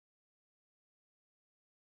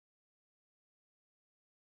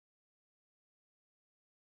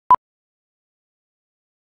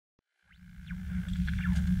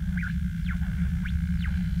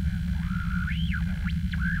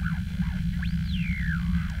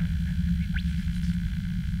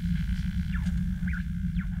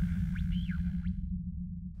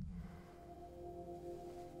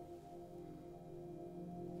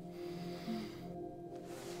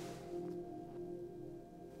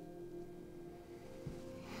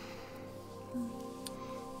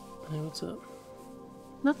Hey, what's up?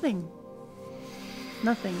 Nothing.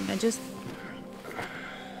 Nothing. I just...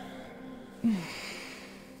 Come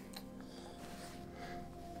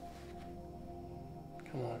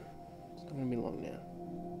on. It's not gonna be long now.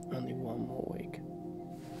 Only one more week.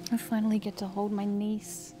 I finally get to hold my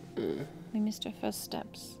niece. We missed her first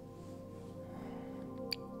steps.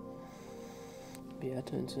 Be our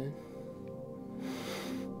turn soon.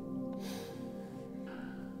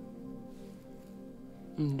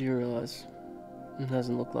 Do you realise it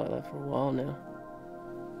hasn't looked like that for a while now?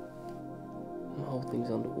 The whole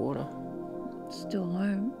thing's underwater. Still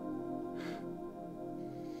home.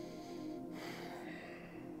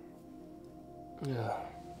 Yeah.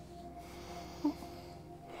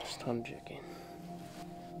 It's time to check in.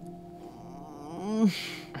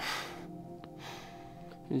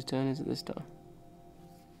 Whose turn is it this time?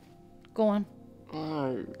 Go on.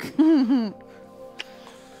 Oh.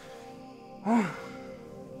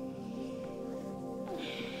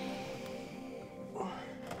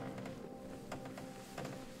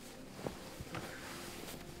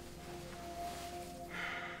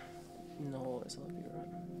 No, always love you, right?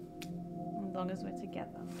 As long as we're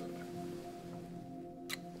together.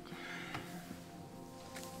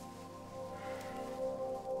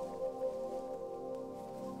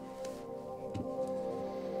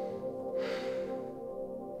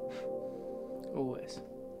 Always.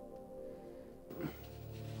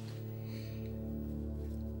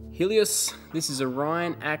 Helios, this is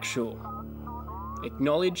Orion Actual.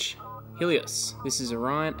 Acknowledge. Helios, this is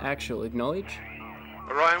Orion Actual. Acknowledge.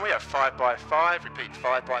 Orion, we are 5x5. Repeat,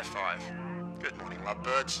 5x5. Good morning,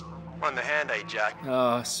 lovebirds. On the hand, eh, Jack?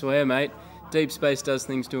 Oh, I swear, mate. Deep space does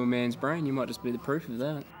things to a man's brain. You might just be the proof of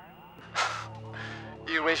that.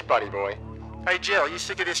 You wish, buddy boy. Hey, Jill, you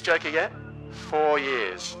sick of this joker yet? 4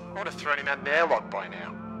 years. I would have thrown him out in the airlock by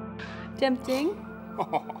now. Tempting?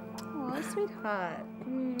 Oh, sweetheart.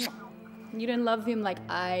 You don't love him like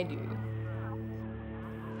I do.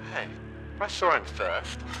 Hey, I saw him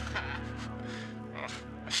first.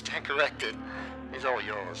 I stand corrected. He's all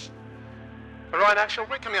yours. Orion Actual,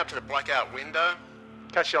 we're coming up to the blackout window.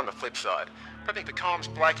 Catch you on the flip side. Prepping for comms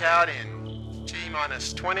blackout in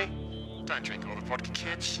T-20. Don't drink all the vodka,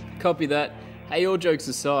 kids. Copy that. Hey, all jokes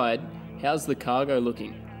aside, how's the cargo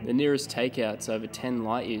looking? The nearest takeout's over 10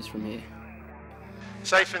 light years from here.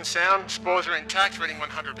 Safe and sound. Spores are intact, reading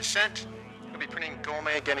 100%. We'll be printing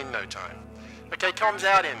gourmet again in no time. Okay, comms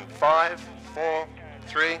out in 5, 4,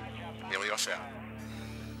 3. Helios out.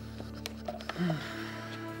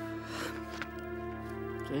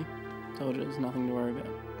 See? Told you there's nothing to worry about.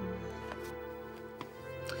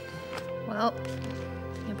 Well,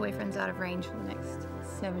 your boyfriend's out of range for the next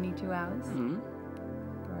 72 hours.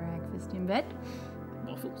 Breakfast in bed.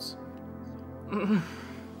 Waffles.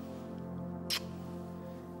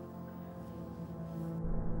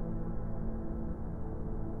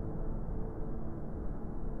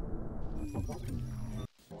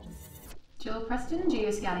 Jill Preston,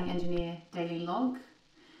 Geoscouting Engineer, daily log,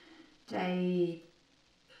 day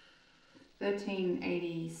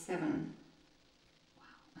 1387.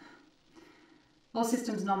 Wow. All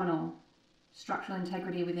systems nominal. Structural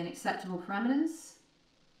integrity within acceptable parameters.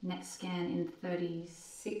 Next scan in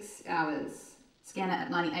 36 hours. Scanner at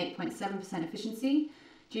 98.7% efficiency.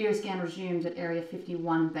 Geoscan resumed at area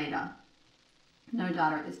 51 beta. No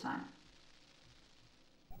data at this time.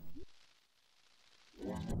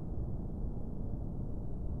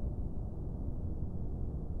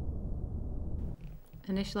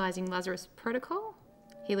 Initializing Lazarus protocol.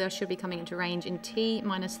 Helios should be coming into range in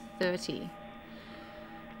T-30.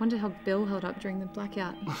 Wonder how Bill held up during the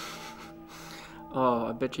blackout. Oh,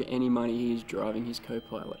 I bet you any money he's driving his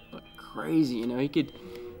co-pilot like crazy, you know. He could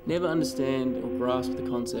never understand or grasp the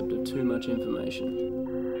concept of too much information.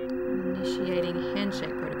 Initiating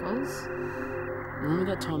handshake protocols. Remember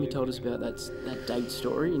that time he told us about that date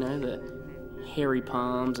story, you know, the hairy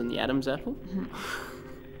palms and the Adam's apple?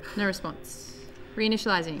 No response.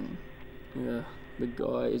 Reinitializing. Yeah, the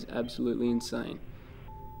guy is absolutely insane.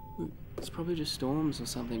 It's probably just storms or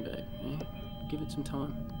something, babe. Yeah? Give it some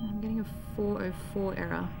time. I'm getting a 404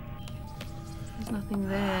 error. There's nothing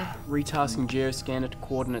there. Retasking Geoscanner to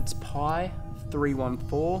coordinates pi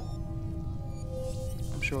 314.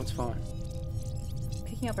 I'm sure it's fine.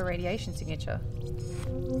 Picking up a radiation signature.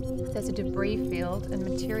 There's a debris field and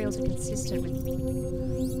materials are consistent with...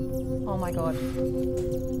 Oh my god.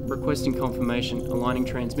 Requesting confirmation. Aligning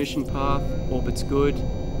transmission path. Orbit's good.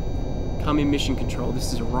 Come in mission control.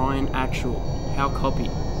 This is Orion Actual. How copy?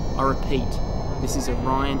 I repeat. This is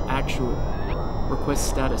Orion Actual. Request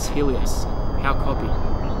status. Helios. How copy?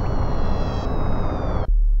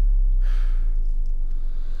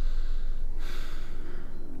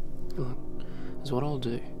 Here's what I'll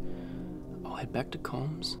do. I'll head back to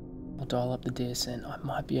comms. I'll dial up the DSN. I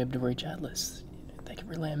might be able to reach Atlas. They can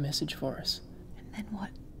relay a message for us. And then what?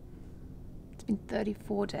 It's been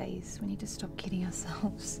 34 days. We need to stop kidding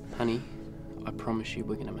ourselves. Honey, I promise you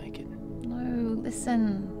we're gonna make it. No,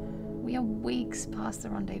 listen. We are weeks past the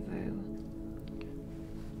rendezvous.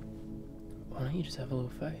 Why don't you just have a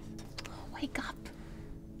little faith? Wake up.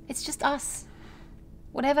 It's just us.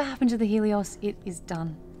 Whatever happened to the Helios, it is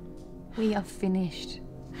done. We are finished.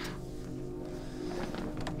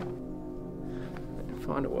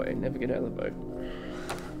 Find a way, never get out of the boat.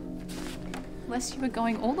 Unless you were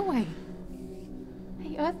going all the way.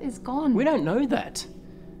 Hey, Earth is gone. We don't know that.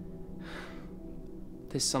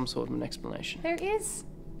 There's some sort of an explanation. There is.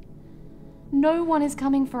 No one is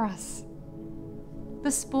coming for us.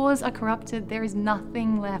 The spores are corrupted. There is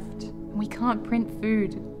nothing left. We can't print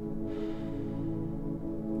food.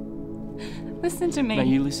 Listen to me. No,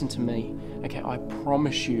 you listen to me. Okay, I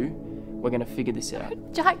promise you we're gonna figure this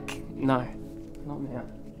out. Jack. No, not now.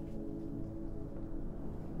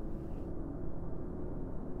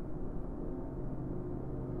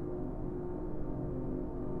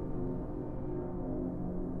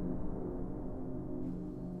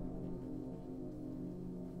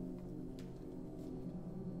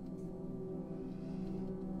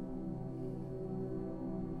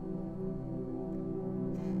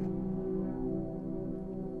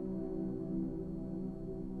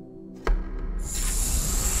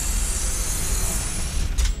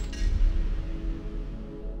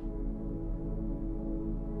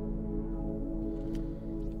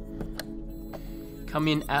 Come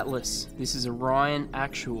in, Atlas. This is Orion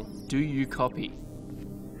Actual. Do you copy?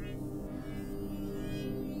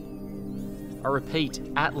 I repeat,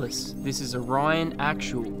 Atlas. This is Orion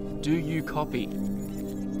Actual. Do you copy?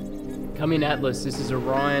 Come in, Atlas. This is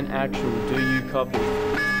Orion Actual. Do you copy?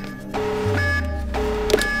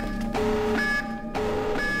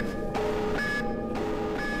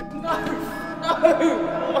 No! No!